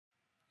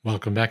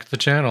Welcome back to the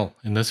channel.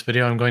 In this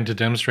video I'm going to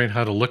demonstrate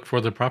how to look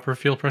for the proper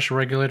fuel pressure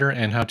regulator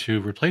and how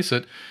to replace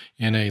it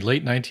in a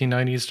late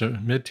 1990s to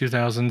mid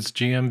 2000s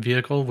GM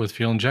vehicle with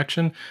fuel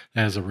injection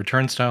that has a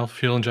return style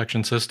fuel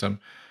injection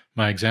system.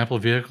 My example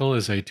vehicle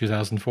is a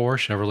 2004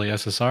 Chevrolet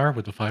SSR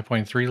with a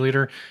 5.3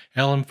 liter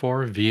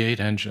LM4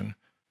 V8 engine.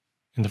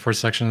 In the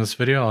first section of this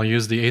video, I'll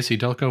use the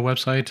ACDelco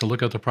website to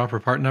look up the proper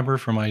part number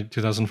for my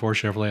 2004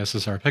 Chevrolet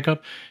SSR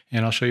pickup,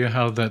 and I'll show you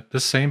how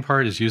this same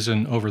part is used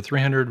in over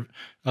 300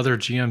 other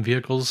GM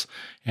vehicles,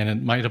 and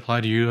it might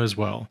apply to you as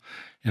well.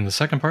 In the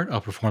second part,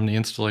 I'll perform the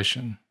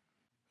installation.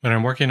 When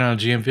I'm working on a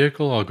GM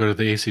vehicle, I'll go to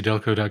the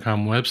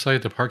ACDelco.com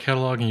website, the part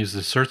catalog, and use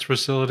the search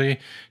facility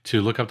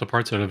to look up the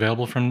parts that are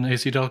available from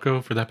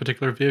ACDelco for that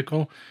particular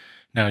vehicle.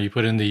 Now you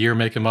put in the year,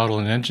 make, and model,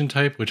 and engine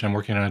type, which I'm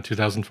working on a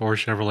 2004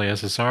 Chevrolet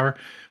SSR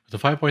with a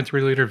 5.3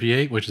 liter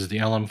V8, which is the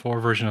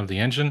LM4 version of the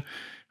engine,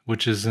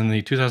 which is in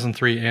the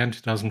 2003 and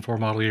 2004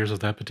 model years of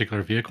that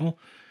particular vehicle.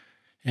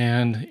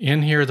 And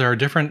in here, there are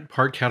different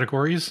part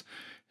categories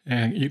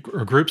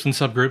or groups and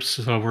subgroups.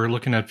 So we're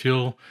looking at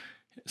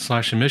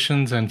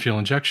fuel/emissions and fuel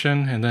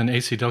injection, and then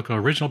ACDelco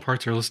original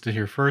parts are listed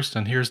here first.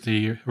 And here's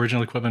the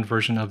original equipment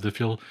version of the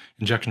fuel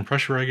injection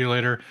pressure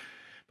regulator.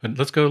 But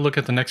let's go look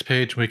at the next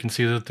page. We can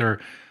see that there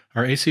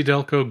are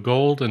ACDelco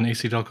Gold and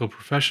ACDelco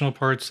Professional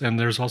parts, and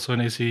there's also an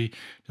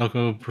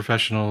ACDelco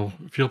Professional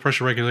Fuel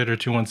Pressure Regulator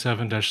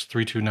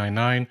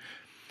 217-3299.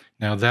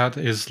 Now that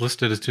is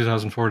listed as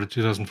 2004 to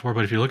 2004,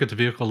 but if you look at the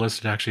vehicle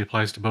list, it actually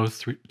applies to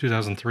both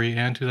 2003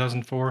 and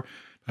 2004.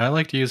 I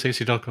like to use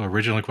ACDelco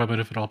original equipment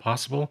if at all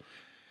possible.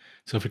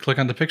 So if you click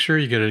on the picture,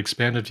 you get an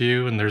expanded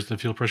view, and there's the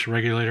fuel pressure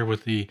regulator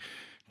with the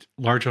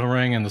large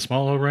O-ring and the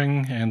small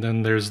O-ring, and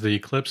then there's the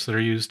clips that are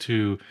used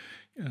to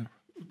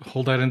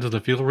hold that into the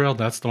fuel rail.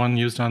 That's the one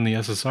used on the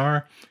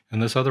SSR, and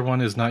this other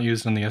one is not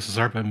used on the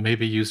SSR but may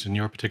be used in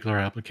your particular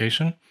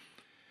application.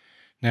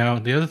 Now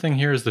the other thing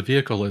here is the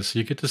vehicle list. So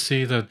you get to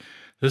see that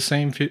this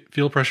same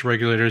fuel pressure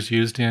regulator is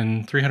used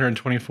in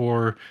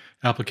 324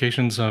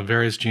 applications of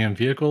various GM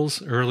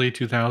vehicles, early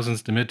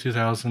 2000s to mid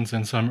 2000s,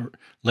 and some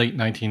late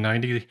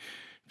 1990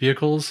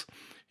 vehicles.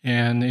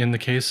 And in the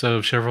case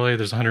of Chevrolet,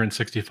 there's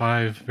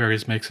 165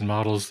 various makes and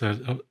models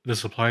that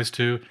this applies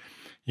to.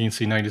 You can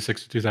see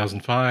 96 to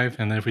 2005.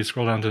 And then if we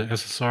scroll down to the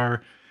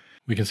SSR,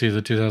 we can see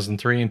the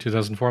 2003 and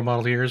 2004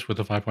 model years with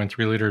the 5.3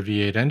 liter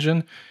V8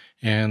 engine.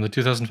 And the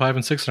 2005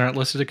 and 6 are not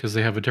listed because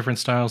they have a different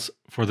styles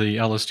for the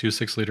LS2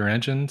 6-liter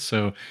engine.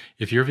 So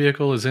if your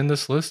vehicle is in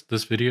this list,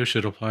 this video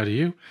should apply to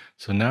you.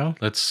 So now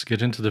let's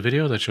get into the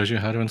video that shows you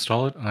how to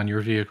install it on your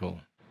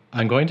vehicle.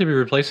 I'm going to be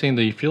replacing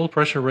the fuel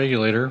pressure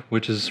regulator,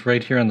 which is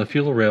right here on the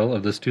fuel rail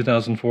of this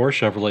 2004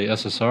 Chevrolet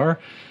SSR.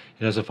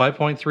 It has a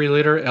 5.3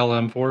 liter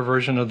LM4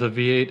 version of the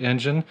V8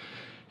 engine,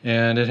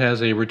 and it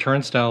has a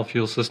return style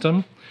fuel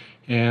system.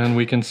 And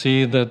we can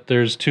see that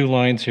there's two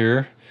lines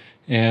here,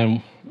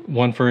 and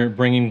one for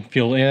bringing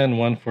fuel in,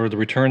 one for the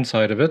return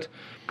side of it.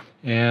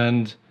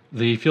 And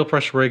the fuel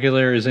pressure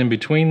regulator is in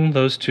between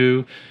those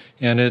two,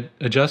 and it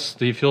adjusts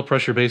the fuel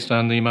pressure based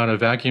on the amount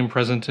of vacuum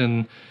present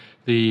in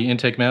the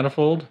intake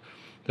manifold.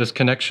 This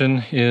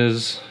connection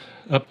is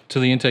up to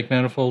the intake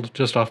manifold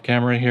just off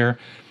camera here,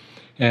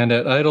 and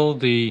at idle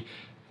the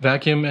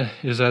vacuum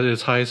is at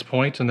its highest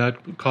point, and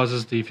that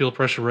causes the fuel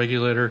pressure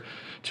regulator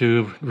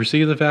to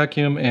receive the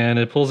vacuum, and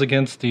it pulls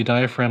against the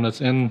diaphragm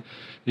that's in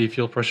the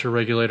fuel pressure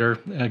regulator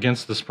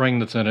against the spring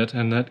that's in it,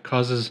 and that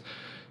causes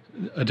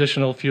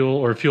additional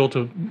fuel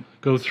to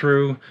go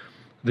through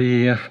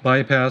the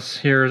bypass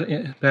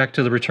here back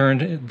to the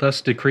return,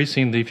 thus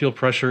decreasing the fuel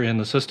pressure in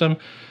the system.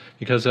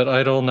 Because at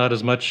idle, not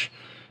as much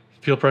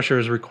fuel pressure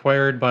is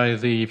required by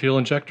the fuel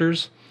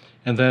injectors.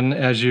 And then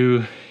as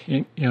you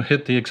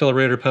hit the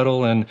accelerator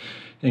pedal and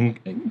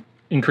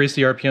increase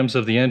the RPMs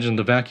of the engine,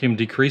 the vacuum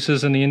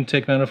decreases in the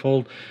intake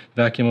manifold.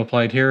 Vacuum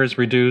applied here is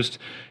reduced,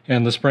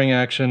 and the spring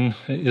action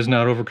is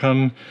not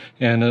overcome,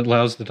 and it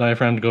allows the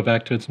diaphragm to go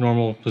back to its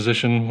normal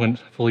position when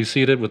fully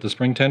seated with the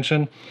spring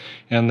tension.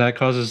 And that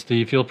causes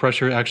the fuel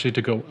pressure actually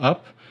to go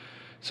up.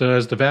 So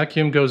as the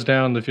vacuum goes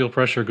down, the fuel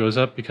pressure goes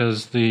up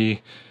because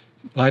the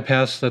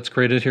bypass that's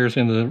created here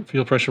in the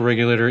fuel pressure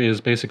regulator is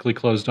basically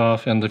closed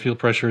off, and the fuel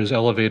pressure is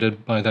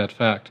elevated by that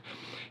fact.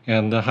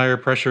 And the higher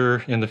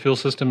pressure in the fuel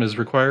system is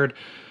required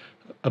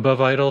above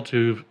idle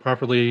to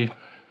properly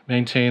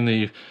maintain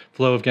the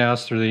flow of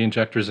gas through the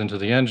injectors into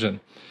the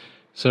engine.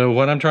 So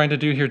what I'm trying to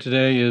do here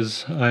today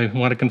is I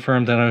want to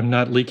confirm that I'm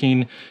not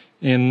leaking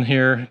in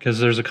here, because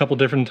there's a couple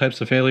different types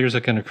of failures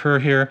that can occur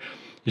here.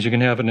 Is you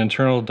can have an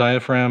internal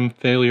diaphragm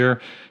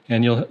failure,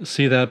 and you'll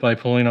see that by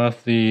pulling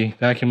off the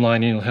vacuum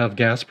line, and you'll have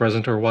gas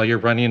present, or while you're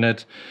running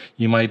it,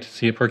 you might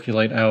see it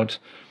percolate out.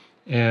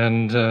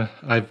 And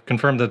I've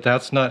confirmed that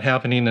that's not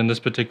happening in this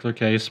particular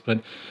case,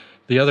 but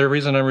the other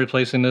reason I'm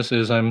replacing this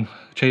is I'm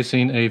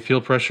chasing a fuel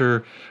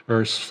pressure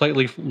or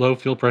slightly low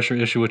fuel pressure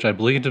issue, which I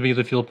believe to be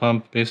the fuel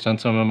pump based on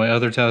some of my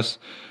other tests.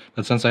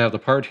 But since I have the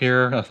part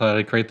here, I thought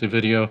I'd create the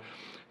video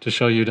to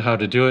show you how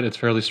to do it. It's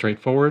fairly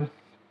straightforward.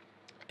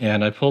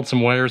 And I pulled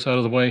some wires out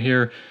of the way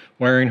here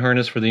wiring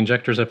harness for the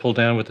injectors I pulled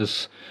down with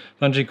this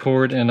bungee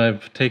cord, and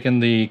I've taken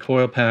the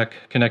coil pack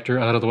connector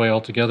out of the way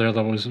altogether,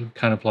 otherwise it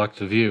kind of blocked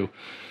the view.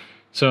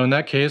 So in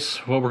that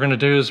case, what we're going to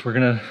do is we're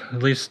going to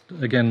at least,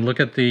 again, look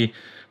at the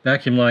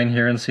vacuum line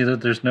here and see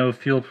that there's no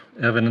fuel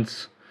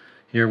evidence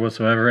here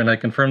whatsoever, and I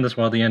confirmed this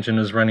while the engine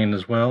is running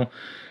as well.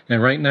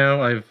 And right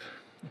now I've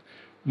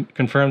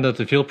confirmed that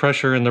the fuel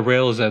pressure in the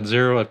rail is at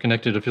 0. I've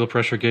connected a fuel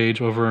pressure gauge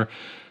over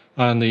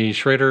on the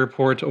Schrader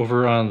port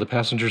over on the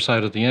passenger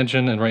side of the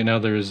engine, and right now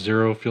there is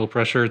 0 fuel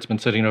pressure. It's been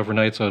sitting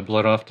overnight, so it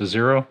bled off to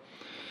 0.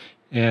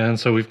 And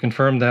so we've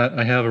confirmed that.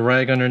 I have a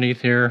rag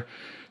underneath here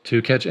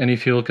to catch any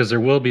fuel, because there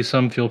will be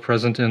some fuel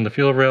present in the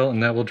fuel rail,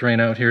 and that will drain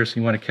out here, so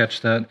you want to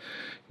catch that.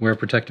 Wear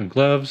protective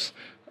gloves.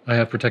 I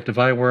have protective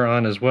eyewear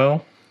on as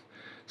well.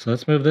 So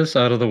let's move this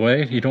out of the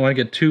way. You don't want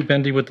to get too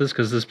bendy with this,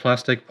 because this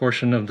plastic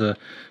portion of the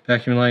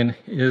vacuum line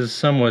is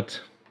somewhat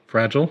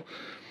fragile.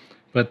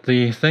 But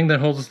the thing that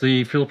holds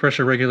the fuel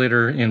pressure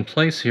regulator in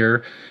place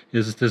here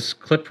is this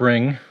clip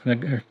ring,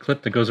 a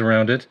clip that goes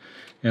around it.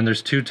 And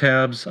there's 2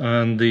 tabs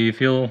on the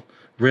fuel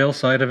rail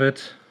side of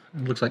it.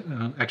 It looks like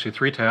actually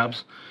 3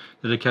 tabs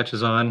that it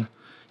catches on.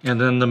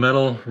 And then the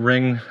metal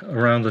ring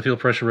around the fuel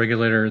pressure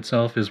regulator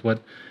itself is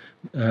what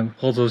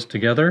holds those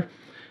together.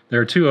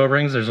 There are 2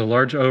 O-rings. There's a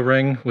large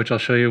O-ring, which I'll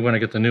show you when I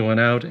get the new one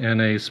out,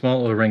 and a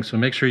small O-ring. So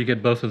make sure you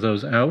get both of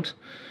those out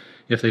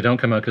if they don't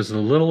come out, because the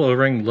little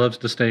O-ring loves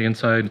to stay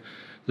inside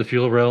the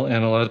fuel rail,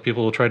 and a lot of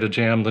people will try to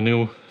jam the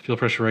new fuel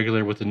pressure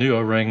regulator with the new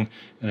O-ring,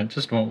 and it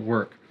just won't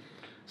work.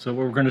 So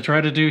what we're going to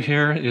try to do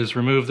here is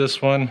remove this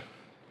one.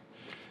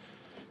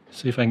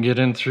 See if I can get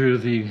in through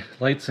the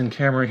lights and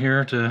camera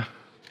here to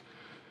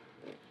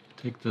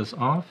take this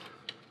off.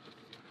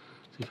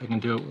 See if I can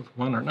do it with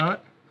one or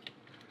not.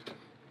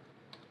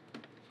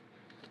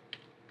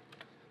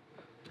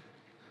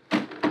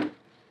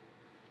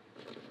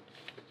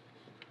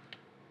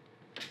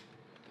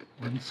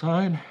 One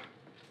side.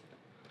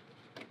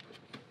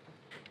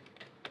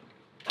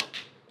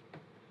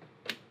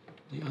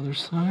 The other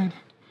side.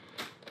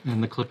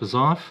 And the clip is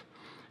off.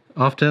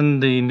 Often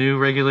the new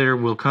regulator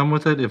will come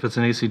with it if it's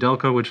an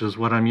ACDelco, which is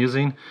what I'm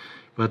using,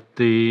 but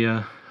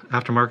the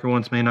aftermarket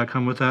ones may not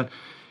come with that.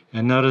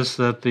 And notice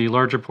that the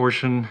larger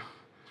portion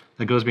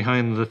that goes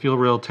behind the fuel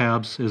rail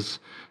tabs is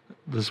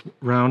this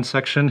round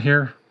section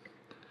here.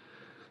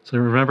 So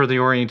remember the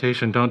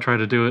orientation, don't try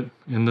to do it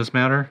in this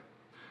manner.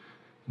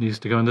 It needs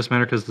to go in this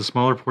manner because the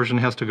smaller portion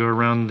has to go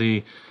around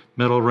the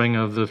metal ring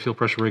of the fuel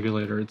pressure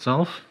regulator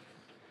itself.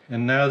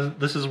 And now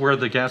this is where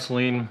the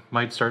gasoline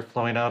might start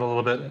flowing out a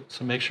little bit,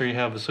 so make sure you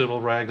have a suitable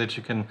rag that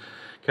you can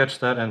catch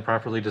that and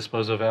properly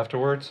dispose of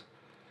afterwards.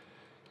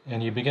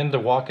 And you begin to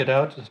walk it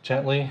out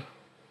gently,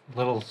 a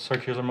little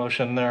circular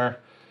motion there,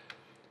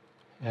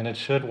 and it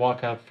should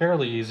walk out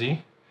fairly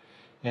easy.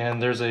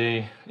 And there's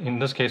in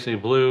this case, a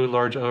blue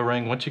large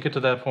O-ring. Once you get to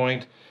that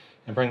point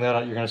and bring that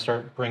out, you're going to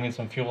start bringing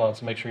some fuel out,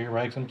 so make sure your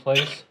rag's in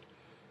place.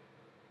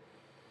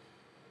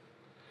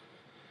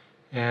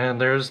 And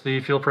there's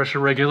the fuel pressure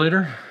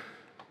regulator.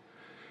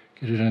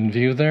 Get it in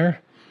view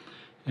there.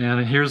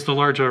 And here's the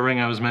large O-ring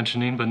I was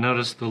mentioning, but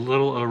notice the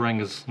little O-ring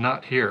is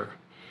not here.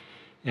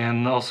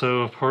 And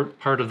also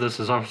part of this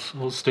is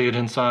also stayed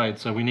inside,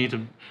 so we need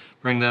to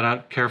bring that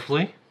out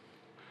carefully.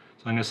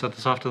 So I'm going to set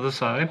this off to the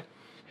side.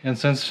 And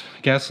since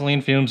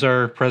gasoline fumes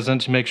are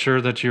present, make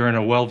sure that you're in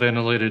a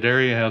well-ventilated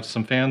area. You have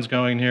some fans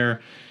going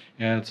here,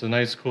 and it's a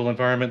nice cool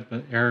environment,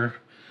 but air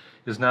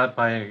is not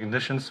by an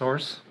ignition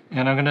source.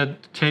 And I'm going to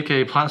take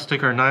a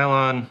plastic or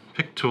nylon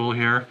pick tool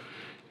here,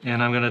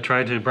 and I'm going to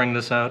try to bring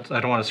this out. I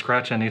don't want to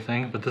scratch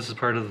anything, but this is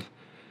part of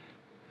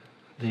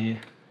the,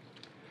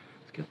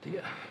 let's get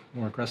the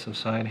more aggressive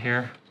side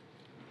here.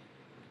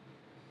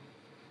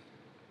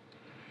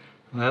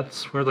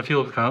 That's where the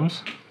fuel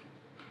comes.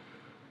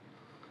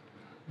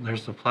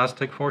 There's the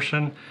plastic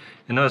portion.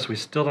 And notice we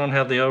still don't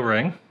have the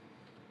O-ring.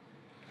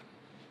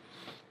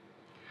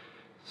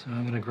 So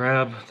I'm going to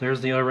grab,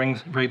 there's the O-ring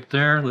right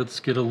there.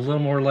 Let's get a little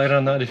more light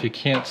on that if you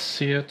can't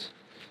see it.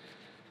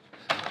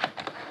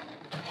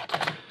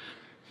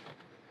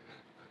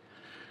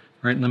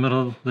 Right in the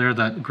middle there,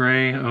 that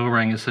gray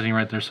O-ring is sitting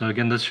right there. So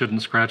again, this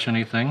shouldn't scratch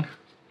anything.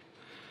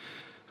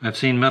 I've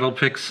seen metal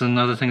picks and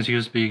other things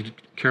used. Be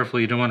careful,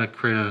 you don't want to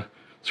create a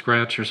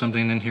scratch or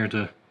something in here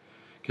to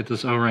get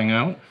this O-ring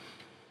out.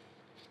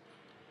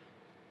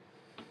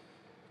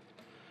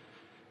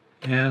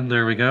 And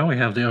there we go, we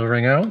have the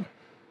O-ring out.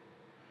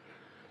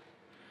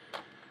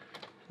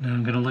 Now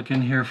I'm going to look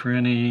in here for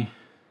any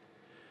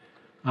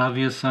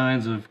obvious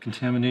signs of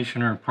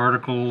contamination or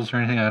particles or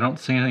anything. I don't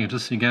see anything, I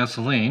just see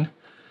gasoline.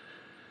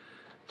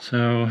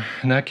 So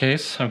in that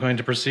case, I'm going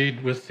to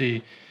proceed with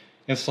the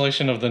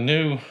installation of the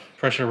new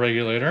pressure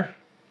regulator.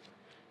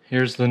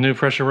 Here's the new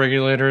pressure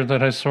regulator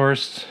that I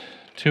sourced,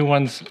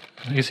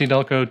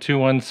 ACDelco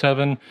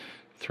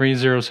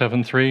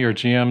 217-3073 or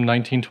GM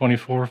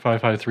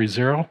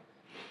 1924-5530.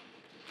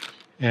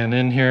 And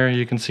in here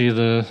you can see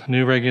the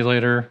new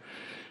regulator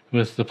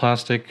with the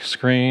plastic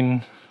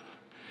screen.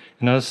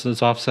 And notice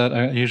it's offset.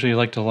 I usually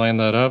like to line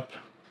that up.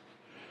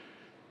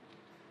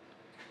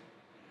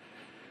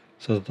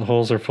 so that the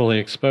holes are fully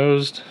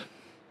exposed.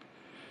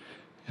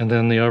 And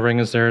then the O-ring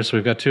is there, so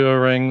we've got 2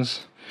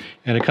 O-rings,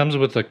 and it comes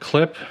with a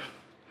clip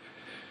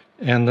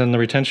and then the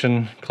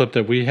retention clip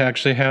that we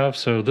actually have.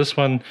 So this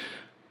one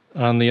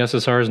on the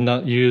SSR is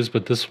not used,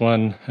 but this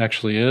one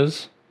actually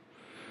is.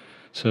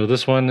 So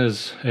this one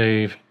is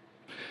a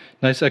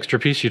nice extra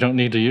piece you don't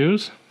need to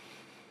use.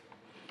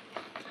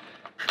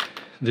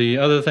 The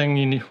other thing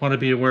you want to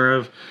be aware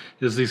of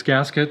is these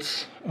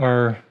gaskets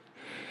are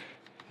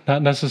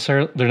not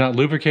necessarily, they're not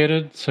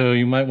lubricated, so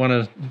you might want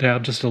to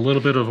dab just a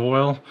little bit of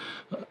oil,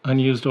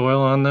 unused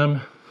oil on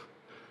them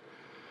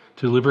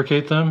to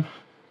lubricate them,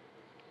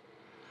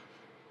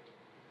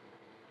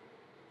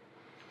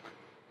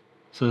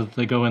 so that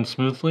they go in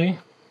smoothly.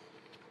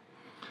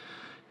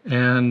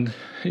 And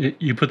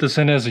you put this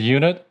in as a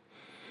unit.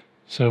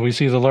 So we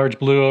see the large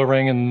blue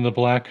O-ring and the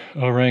black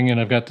O-ring, and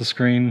I've got the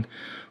screen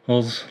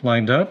holes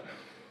lined up.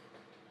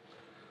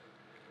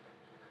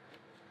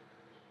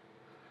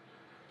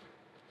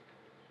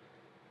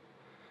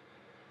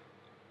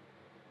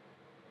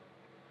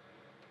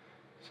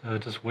 So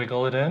just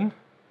wiggle it in,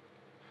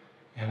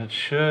 and it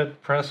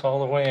should press all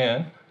the way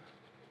in.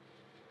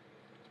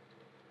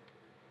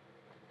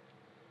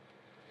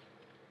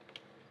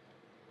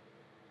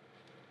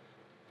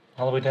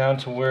 All the way down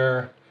to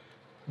where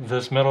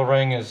this middle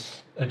ring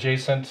is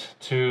adjacent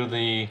to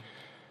the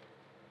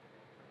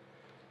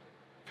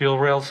fuel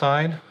rail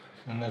side,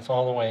 and that's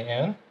all the way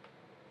in.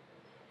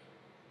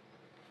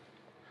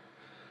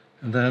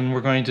 And then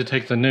we're going to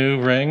take the new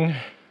ring,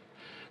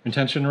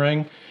 retention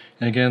ring,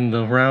 and again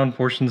the round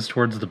portions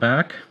towards the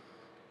back,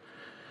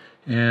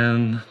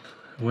 and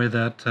the way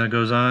that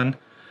goes on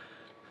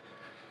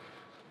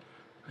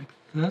like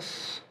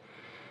this.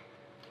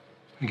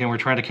 Again, we're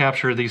trying to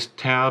capture these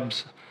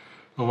tabs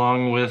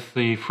along with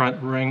the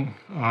front ring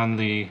on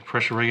the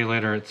pressure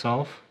regulator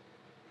itself.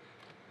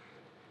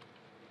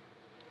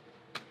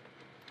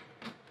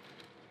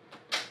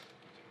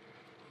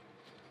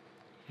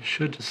 You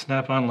should just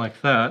snap on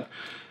like that,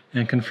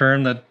 and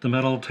confirm that the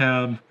metal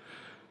tab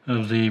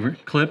of the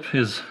clip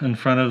is in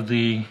front of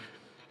the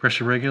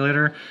pressure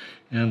regulator,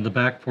 and the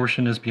back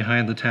portion is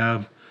behind the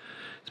tab.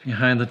 It's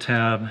behind the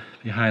tab,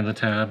 behind the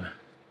tab.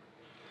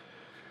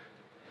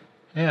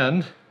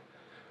 And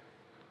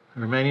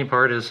the remaining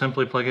part is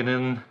simply plugging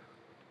in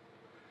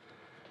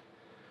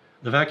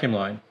the vacuum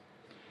line.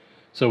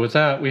 So with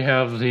that, we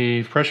have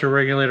the pressure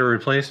regulator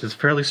replaced. It's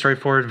fairly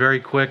straightforward, very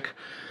quick.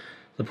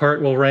 The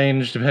part will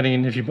range,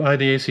 depending, if you buy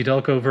the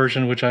ACDelco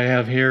version, which I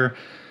have here,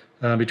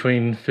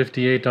 between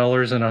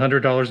 $58 and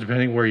 $100,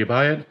 depending where you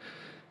buy it.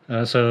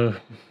 So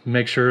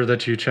make sure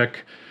that you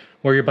check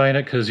where you're buying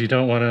it, because you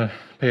don't want to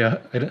pay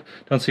I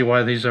don't see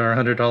why these are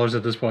 $100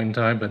 at this point in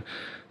time, but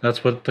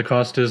that's what the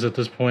cost is at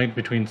this point,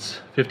 between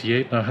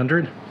 $58 and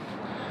 $100.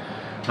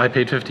 I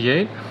paid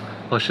 $58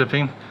 plus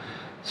shipping.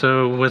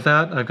 So with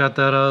that, I've got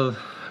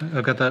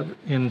that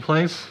in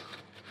place.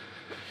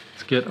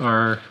 Let's get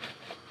our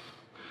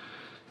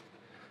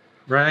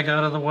rag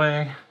out of the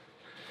way.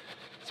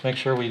 Let's make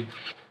sure we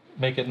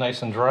make it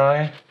nice and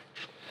dry.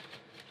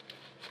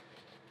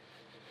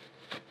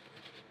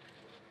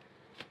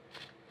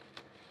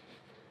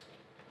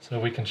 So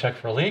we can check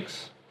for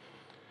leaks.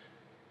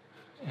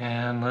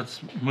 And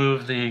let's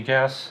move the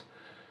gas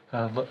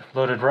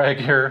loaded rag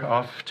here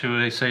off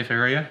to a safe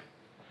area.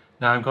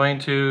 Now I'm going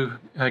to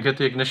get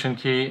the ignition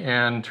key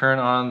and turn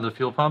on the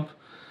fuel pump.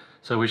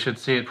 So we should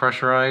see it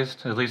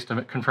pressurized, at least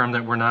to confirm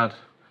that we're not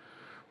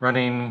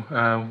running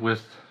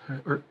with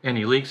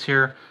any leaks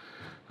here.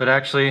 But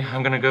actually,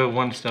 I'm going to go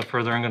one step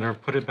further. I'm going to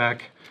put it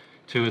back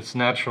to its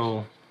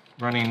natural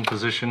running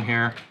position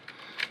here.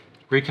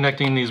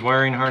 Reconnecting these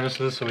wiring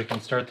harnesses so we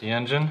can start the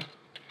engine.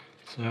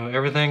 So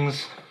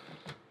everything's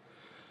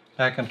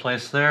back in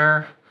place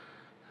there.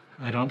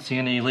 I don't see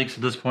any leaks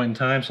at this point in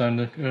time, so I'm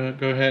going to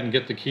go ahead and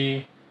get the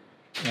key,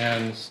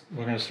 and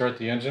we're going to start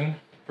the engine.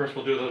 First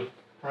we'll do the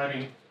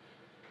priming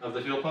of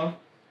the fuel pump.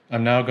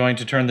 I'm now going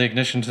to turn the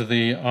ignition to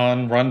the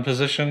on-run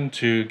position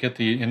to get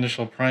the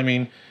initial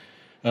priming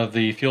of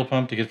the fuel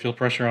pump to get fuel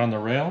pressure on the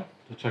rail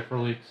to check for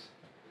leaks.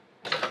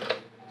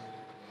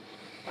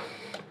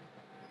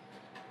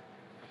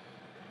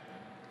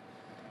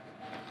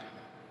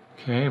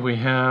 Okay, we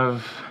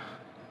have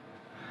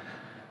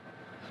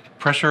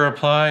pressure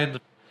applied.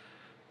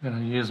 I'm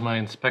going to use my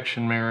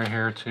inspection mirror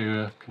here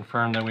to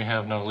confirm that we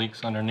have no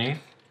leaks underneath.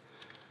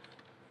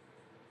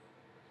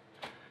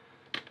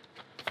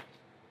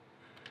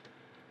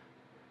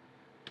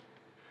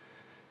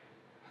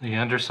 The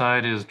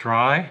underside is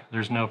dry.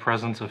 There's no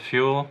presence of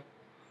fuel.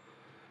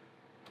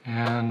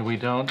 And we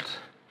don't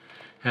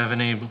have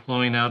any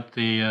blowing out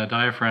the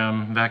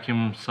diaphragm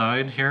vacuum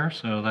side here,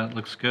 so that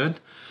looks good.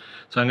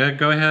 So I'm going to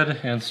go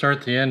ahead and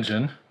start the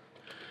engine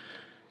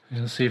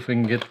and see if we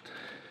can get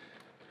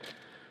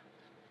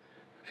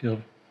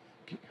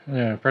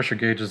pressure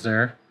gauges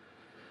there.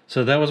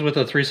 So that was with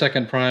a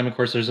 3-second prime. Of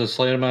course, there's a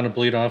slight amount of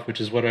bleed off, which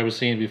is what I was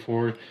seeing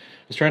before. I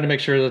was trying to make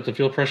sure that the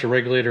fuel pressure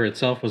regulator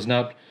itself was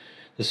not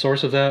the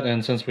source of that,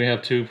 and since we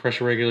have 2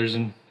 pressure regulators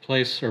in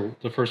place, or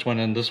the first one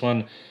and this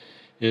one,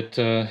 It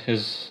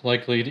is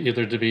likely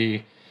either to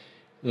be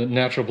the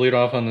natural bleed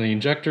off on the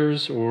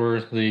injectors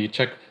or the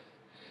check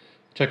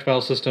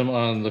valve system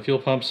on the fuel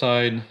pump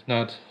side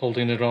not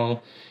holding at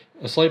all.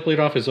 A slight bleed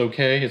off is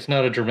okay. It's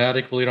not a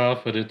dramatic bleed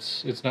off, but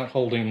it's not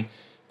holding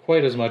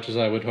quite as much as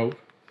I would hope.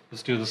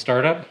 Let's do the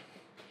startup.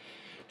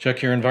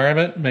 Check your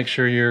environment, make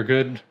sure you're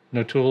good.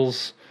 No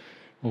tools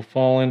will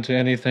fall into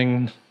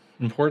anything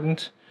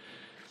important.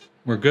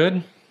 We're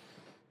good.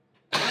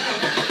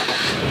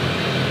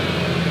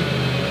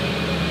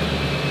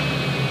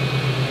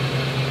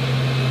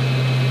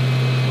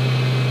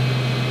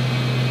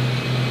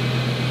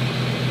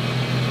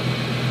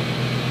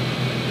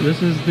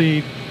 This is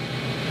the,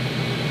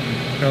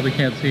 probably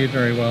can't see it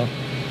very well,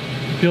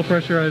 the fuel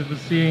pressure I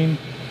was seeing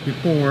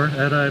before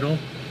at idle,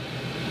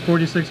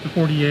 46 to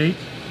 48.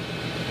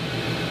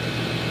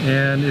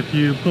 And if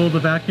you pull the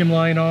vacuum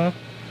line off,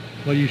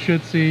 what you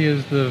should see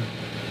is the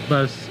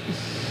about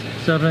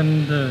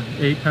 7 to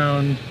 8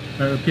 pound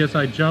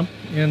PSI jump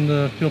in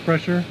the fuel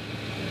pressure.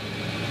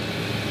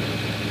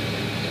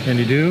 And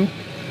you do.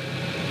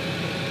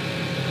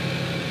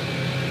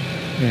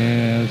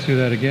 And let's do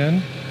that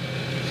again.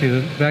 See,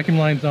 the vacuum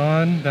line's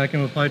on,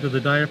 vacuum applied to the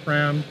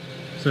diaphragm,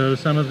 so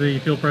some of the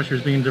fuel pressure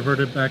is being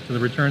diverted back to the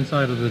return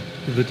side of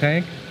the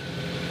tank.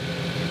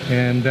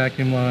 And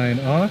vacuum line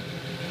off.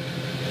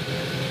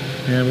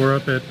 And we're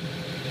up at,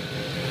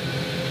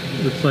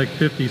 looks like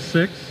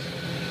 56.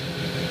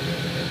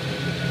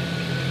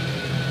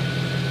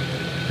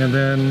 And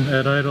then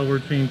at idle we're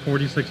between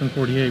 46 and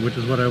 48, which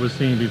is what I was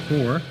seeing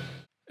before.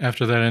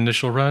 After that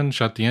initial run,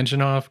 shut the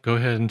engine off, go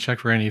ahead and check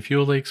for any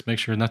fuel leaks, make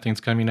sure nothing's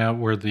coming out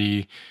where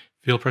the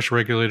fuel pressure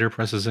regulator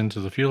presses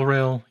into the fuel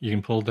rail. You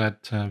can pull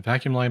that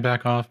vacuum line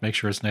back off, make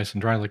sure it's nice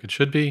and dry like it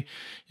should be.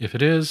 If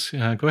it is,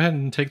 go ahead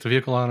and take the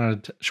vehicle on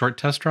a short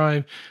test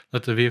drive,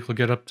 let the vehicle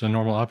get up to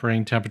normal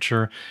operating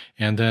temperature,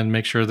 and then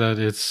make sure that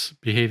it's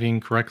behaving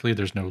correctly,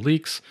 there's no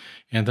leaks.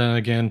 And then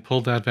again,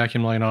 pull that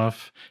vacuum line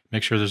off,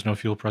 make sure there's no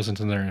fuel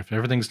present in there. If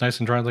everything's nice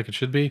and dry like it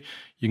should be,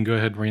 you can go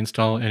ahead and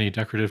reinstall any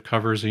decorative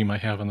covers that you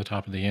might have on the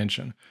top of the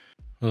engine.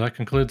 Well, that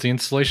concludes the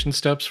installation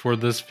steps for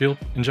this fuel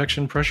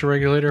injection pressure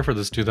regulator for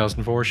this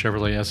 2004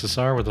 Chevrolet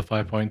SSR with a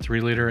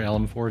 5.3 liter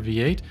LM4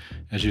 V8.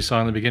 As you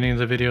saw in the beginning of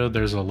the video,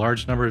 there's a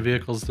large number of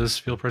vehicles this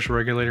fuel pressure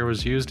regulator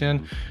was used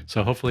in,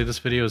 so hopefully this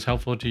video is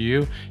helpful to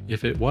you.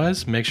 If it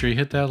was, make sure you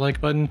hit that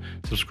like button,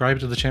 subscribe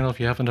to the channel if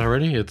you haven't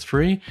already, it's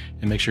free,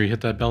 and make sure you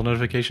hit that bell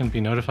notification to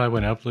be notified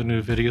when I upload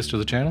new videos to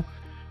the channel.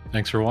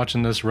 Thanks for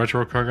watching this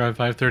Retro Car Guy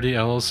 530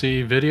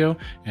 LLC video,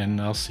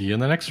 and I'll see you in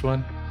the next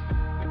one.